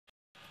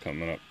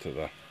coming up to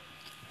the...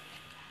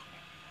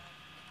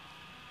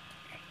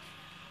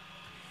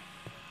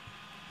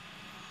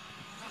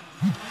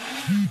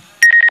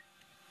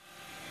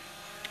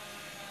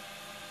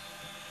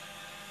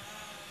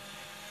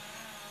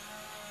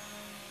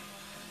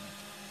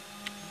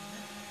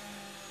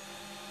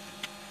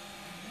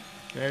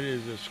 That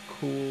is just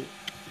cool.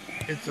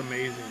 It's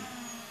amazing.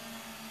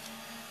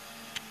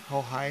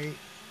 How high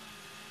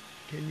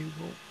can you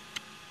go?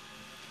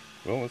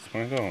 Well, let's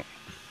find out.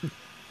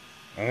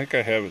 I think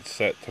I have it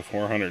set to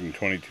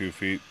 422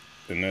 feet,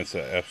 and that's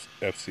a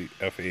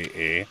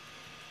FAA.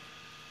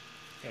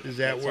 Is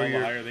that where all you're...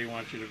 the higher they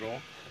want you to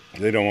go?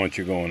 They don't want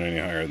you going any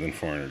higher than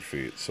 400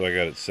 feet, so I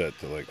got it set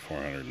to like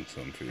 400 and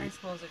some I feet.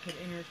 suppose it could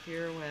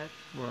interfere with.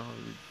 Well,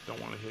 you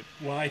don't want to hit...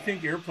 Well, I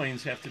think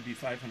airplanes have to be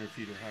 500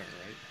 feet or higher,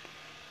 right?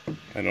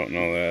 I don't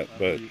know that,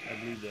 but I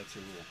believe that's a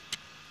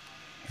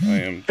rule. I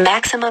am...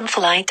 Maximum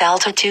flight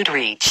altitude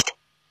reached.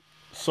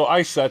 So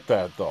I set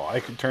that, though. I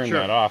could turn Sure.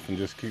 that off and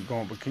just keep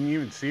going, but can you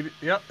even see it?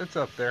 Yep, it's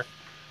up there.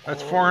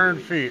 That's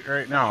 400 feet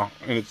right now,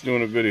 and it's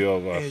doing a video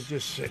of us. It's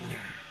just sitting there.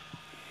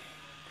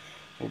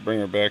 We'll bring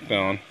her back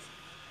down.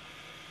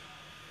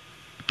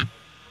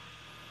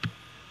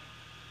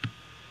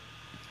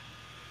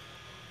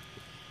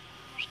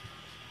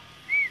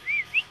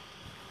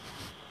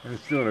 And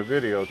it's doing a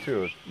video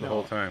too the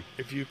whole time.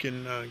 If you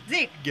can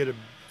Zeke. get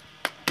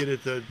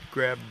it to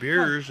grab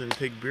beers and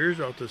take beers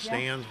out the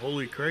stands,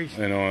 holy Christ.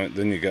 I know it.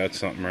 Then you got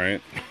something,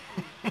 right?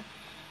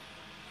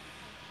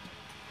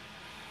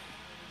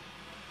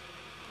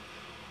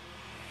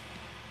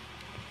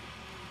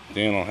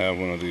 Dan will have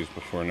one of these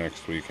before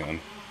next weekend.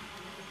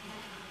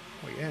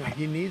 Well, yeah,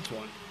 he needs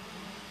one.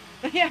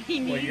 Yeah, he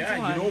needs Well, yeah,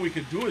 one. you know what we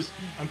could do is,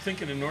 I'm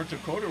thinking in North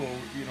Dakota,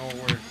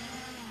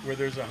 where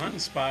there's a hunting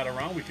spot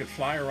around, we could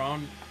fly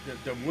around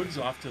the woods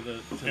off to the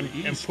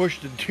east. And push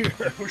the deer.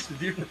 And push the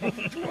deer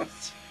over to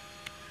us.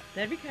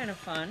 That'd be kind of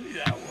fun.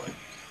 Yeah, it would.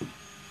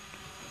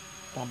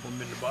 Bump them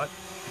in the butt.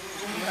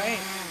 Right.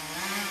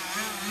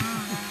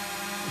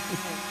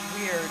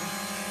 Weird.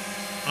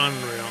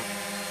 Unreal.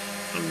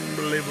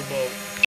 Unbelievable.